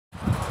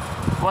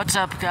What's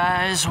up,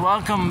 guys?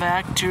 Welcome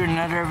back to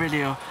another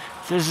video.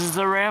 This is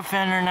the Rail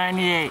Fender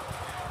 98,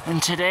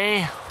 and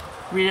today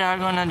we are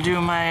gonna do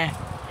my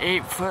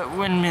 8-foot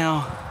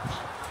windmill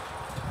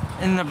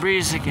in the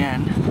breeze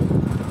again.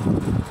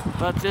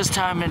 But this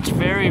time it's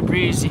very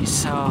breezy,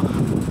 so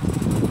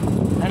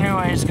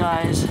anyways,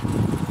 guys,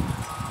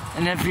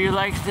 and if you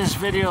like this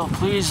video,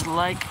 please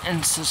like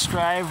and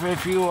subscribe.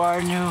 If you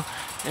are new,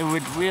 it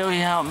would really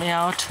help me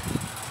out.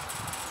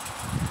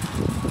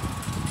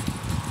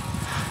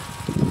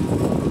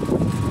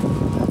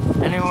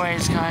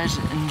 Anyways, guys,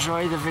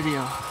 enjoy the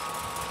video.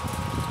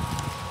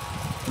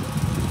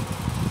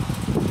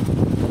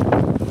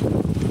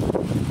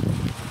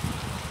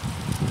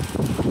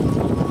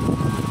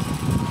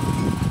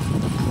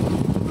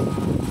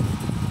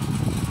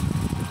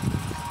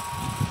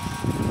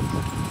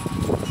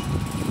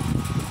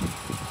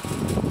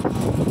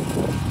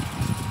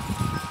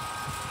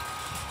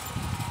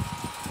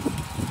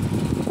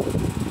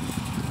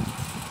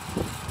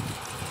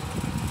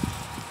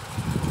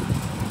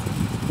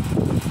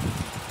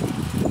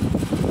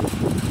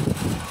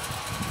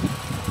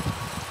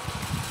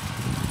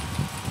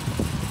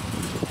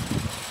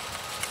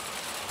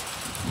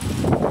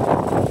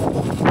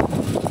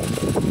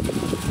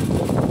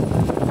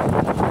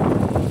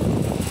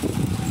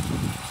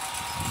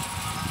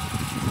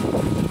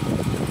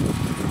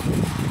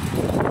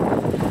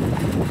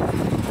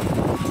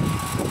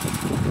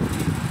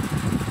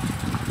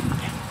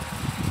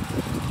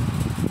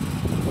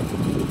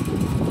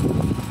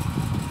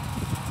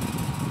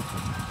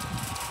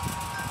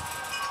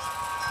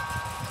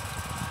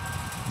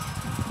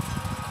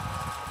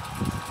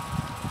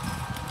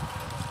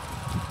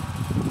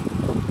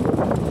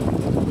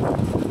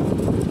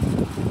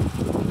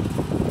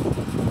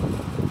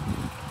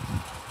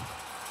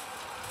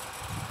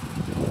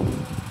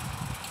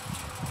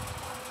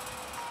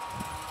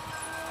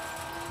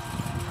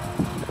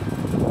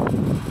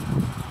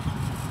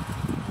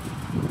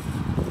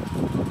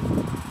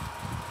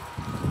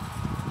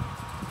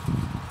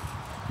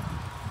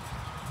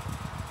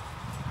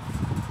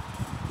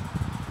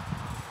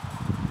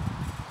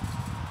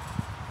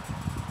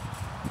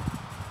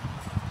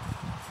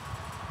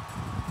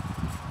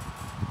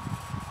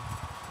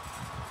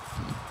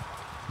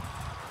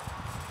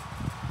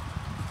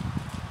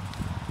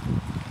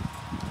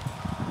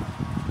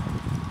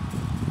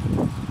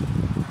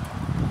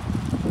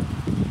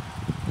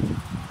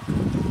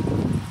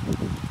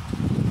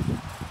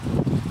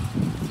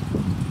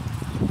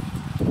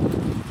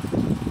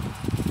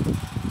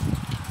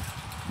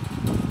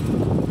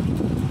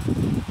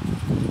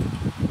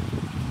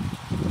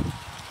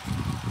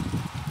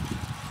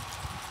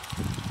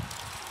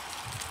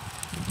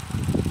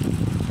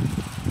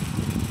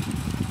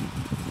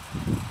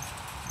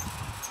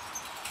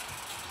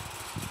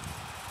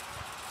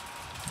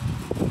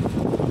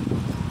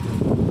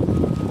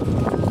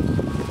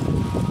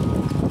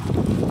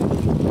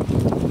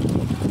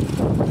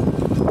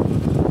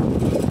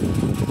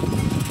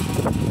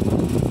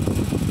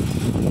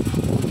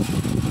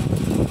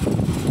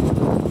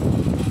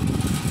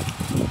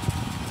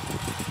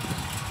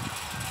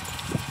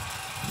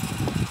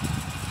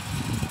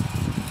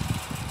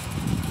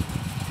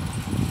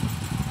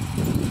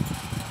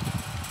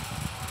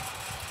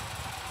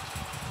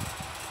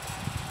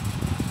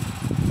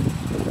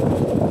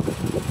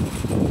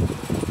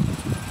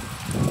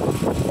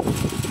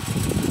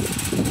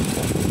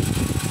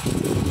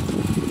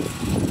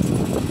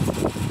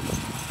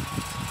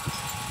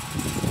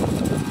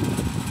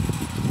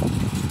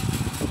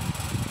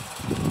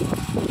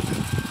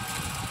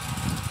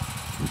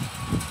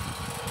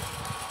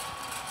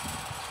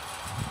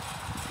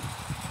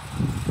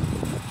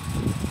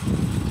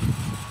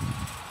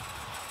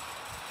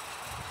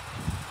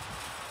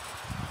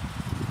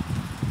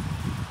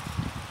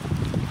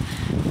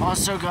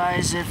 Also,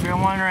 guys, if you're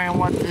wondering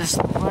what this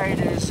light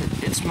is,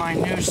 it's my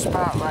new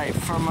spotlight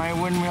for my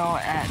windmill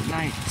at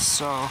night.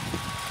 So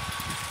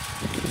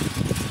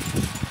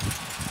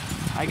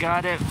I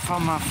got it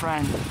from a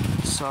friend,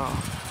 so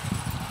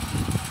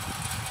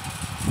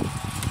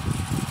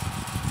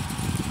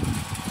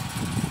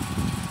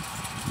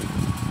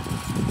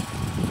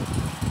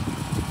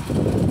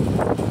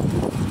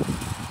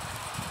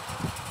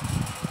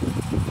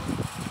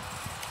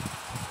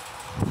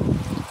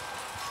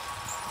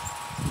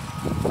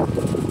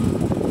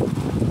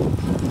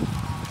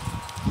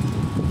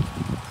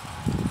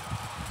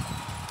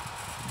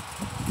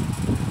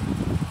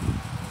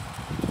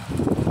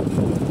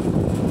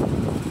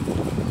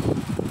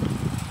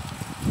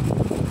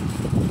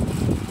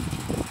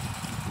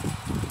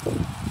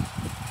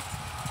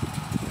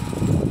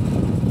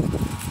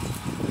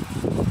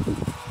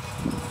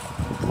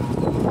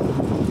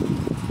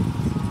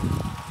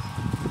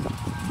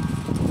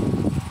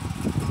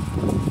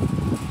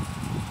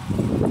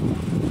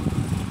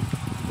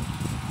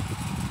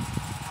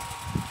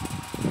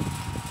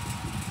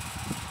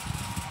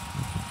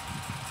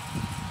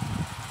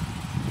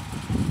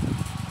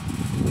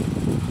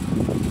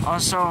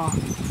Also,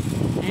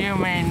 you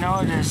may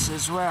notice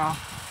as well,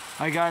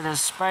 I got a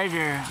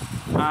spider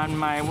on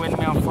my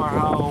windmill for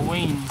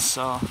Halloween,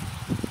 so